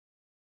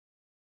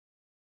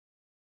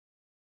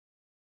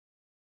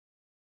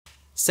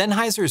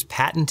Sennheiser's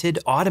patented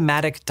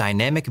automatic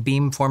dynamic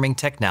beamforming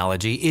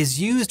technology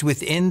is used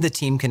within the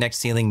TeamConnect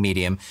Ceiling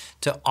Medium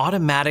to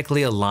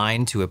automatically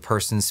align to a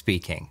person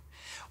speaking.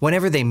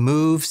 Whenever they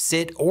move,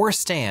 sit, or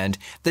stand,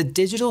 the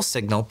digital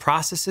signal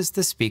processes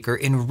the speaker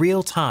in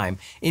real time,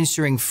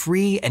 ensuring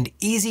free and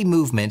easy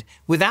movement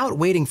without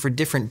waiting for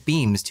different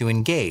beams to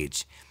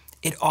engage.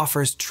 It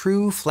offers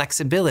true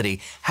flexibility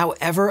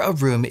however a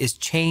room is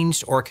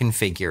changed or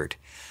configured.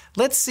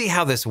 Let's see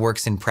how this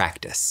works in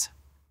practice.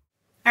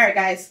 All right,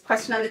 guys,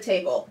 question on the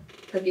table.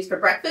 Cookies for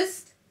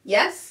breakfast?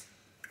 Yes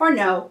or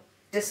no?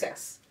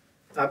 Discuss.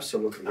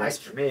 Absolutely, yes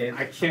for me.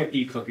 I can't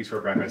eat cookies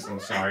for breakfast, I'm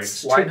sorry.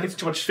 It's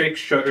too much fake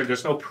sugar,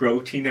 there's no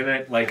protein in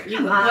it. Like,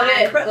 you want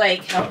it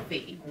like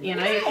healthy, you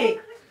know? Hey,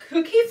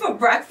 cookie for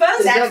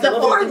breakfast? That's the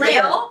fourth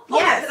meal?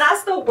 Yes.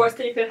 That's the worst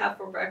thing you could have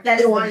for breakfast. That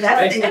is the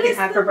best thing you It can is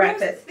have the for worst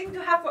breakfast. thing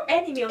to have for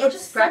any meal, not It's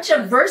just such breakfast.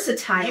 a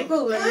versatile.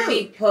 People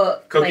literally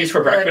put cookies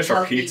for breakfast or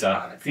healthy pizza?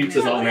 products.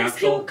 Pizza's all Yeah,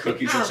 natural, it's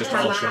cookies still- is just Oh,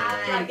 all come sugar.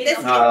 on.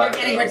 You're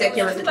getting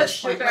ridiculous at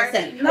this point.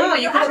 Listen. No,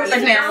 you can put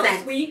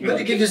bananas. But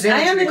they give you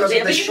Xanax because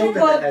of the sugar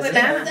that has in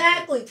it.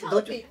 Exactly.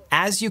 Tell me.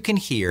 As you can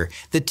hear,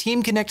 the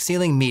TeamConnect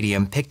Ceiling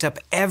Medium picked up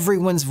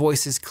everyone's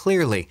voices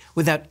clearly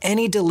without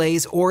any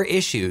delays or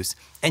issues,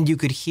 and you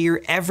could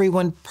hear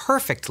everyone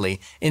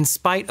perfectly in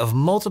spite of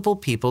multiple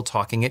people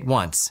talking at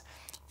once.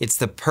 It's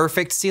the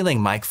perfect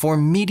ceiling mic for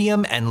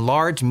medium and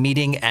large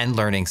meeting and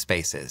learning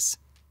spaces.